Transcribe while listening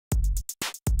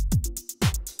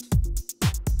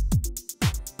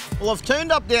Well, I've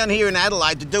turned up down here in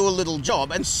Adelaide to do a little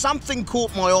job, and something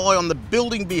caught my eye on the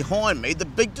building behind me, the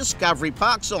big Discovery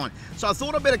Park sign. So I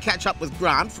thought I'd better catch up with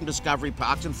Grant from Discovery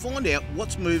Parks and find out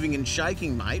what's moving and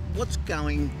shaking, mate. What's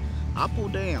going up or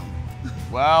down?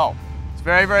 Well, it's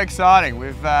very, very exciting. We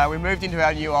moved into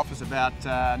our new office about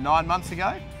 9 months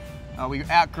ago. We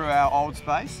outgrew our old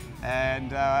space, and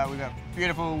we've got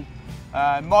beautiful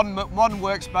modern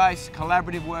workspace,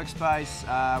 collaborative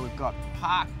workspace. We've got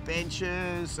park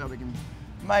benches, so we can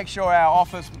make sure our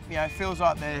office, feels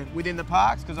like they're within the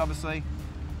parks, because obviously,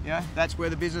 that's where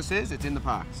the business is. It's in the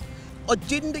parks. I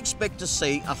didn't expect to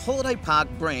see a holiday park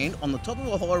brand on the top of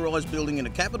a high-rise building in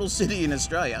a capital city in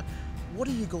Australia. What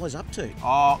are you guys up to?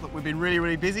 Oh, look, we've been really,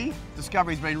 really busy.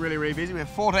 Discovery's been really, really busy. We're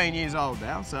 14 years old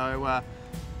now, so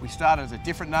we started as a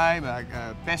different name,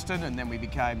 Beston, and then we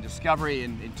became Discovery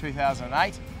in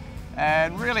 2008.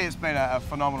 And really, it's been a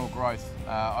phenomenal growth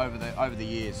over the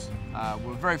years.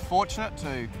 We're very fortunate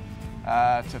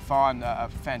to find a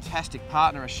fantastic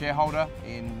partner, a shareholder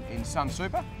in Sun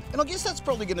Super. And I guess that's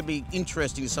probably going to be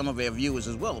interesting to some of our viewers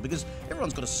as well, because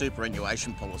everyone's got a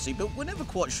superannuation policy, but we're never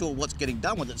quite sure what's getting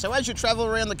done with it. So as you travel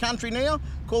around the country now,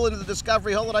 call into the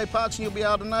Discovery Holiday Parks and you'll be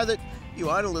able to know that you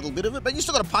own a little bit of it, but you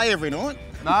still got to pay every night.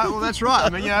 No, well, that's right. I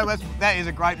mean, that is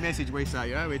a great message we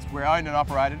say. We're owned and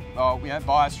operated,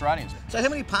 by Australians. So how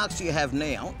many parks do you have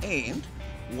now, and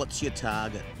what's your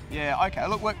target? Yeah, okay.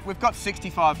 Look, we've got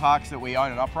 65 parks that we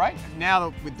own and operate.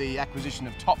 Now with the acquisition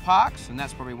of Top Parks, and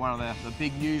that's probably one of the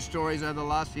big news stories over the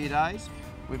last few days,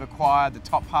 we've acquired the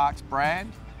Top Parks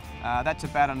brand. That's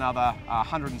about another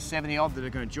 170 odd that are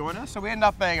going to join us. So we end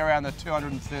up being around the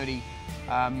 230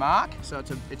 mark. So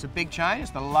it's a big change.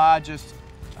 It's the largest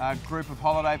group of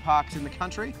holiday parks in the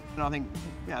country. And I think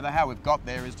how we've got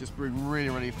there is just really,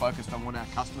 really focused on what our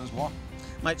customers want.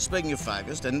 Mate, speaking of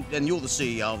focused, and you're the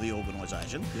CEO of the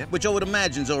organisation, Yep. which I would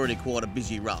imagine is already quite a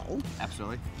busy role.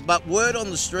 Absolutely. But word on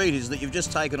the street is that you've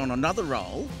just taken on another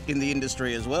role in the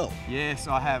industry as well. Yes,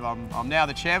 I have. I'm now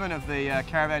the chairman of the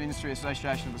Caravan Industry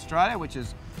Association of Australia, which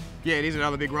is, it is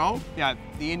another big role.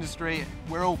 The industry,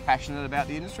 we're all passionate about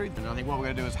the industry, and I think what we're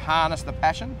going to do is harness the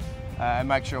passion and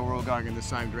make sure we're all going in the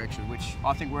same direction, which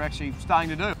I think we're actually starting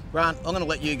to do. Grant, I'm going to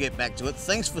let you get back to it.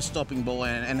 Thanks for stopping by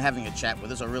and having a chat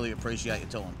with us. I really appreciate your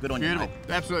time. Good on you, mate.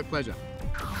 Beautiful. Absolute pleasure.